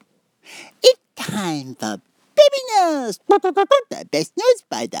time for baby news. The best news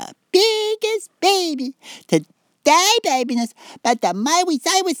by the biggest baby. Today, baby news about the Miley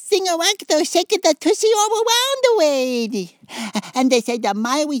Cyrus singer-actor shaking the tushy all around the way. And they say the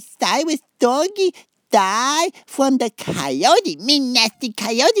Miley Cyrus doggy died from the coyote, mean nasty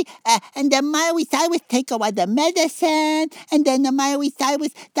coyote. And the Miley Cyrus take away the medicine, and then the Miley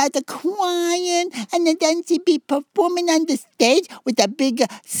Cyrus started crying, and then she be performing on the stage with a big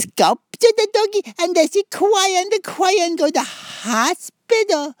sculpture, the doggy, and then she cry and go to the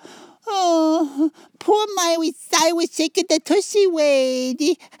hospital. Oh, poor Miley Cyrus shaking the tushy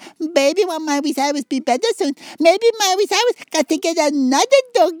lady. Baby, want Miley Cyrus be better soon? Maybe Miley Cyrus got to get another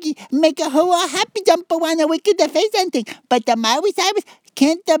doggy, make her all happy, jump around and wicked the face and thing. But the Miley Cyrus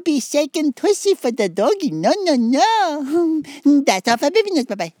can't be shaking tushy for the doggy. No. That's all for baby news.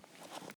 Bye-bye.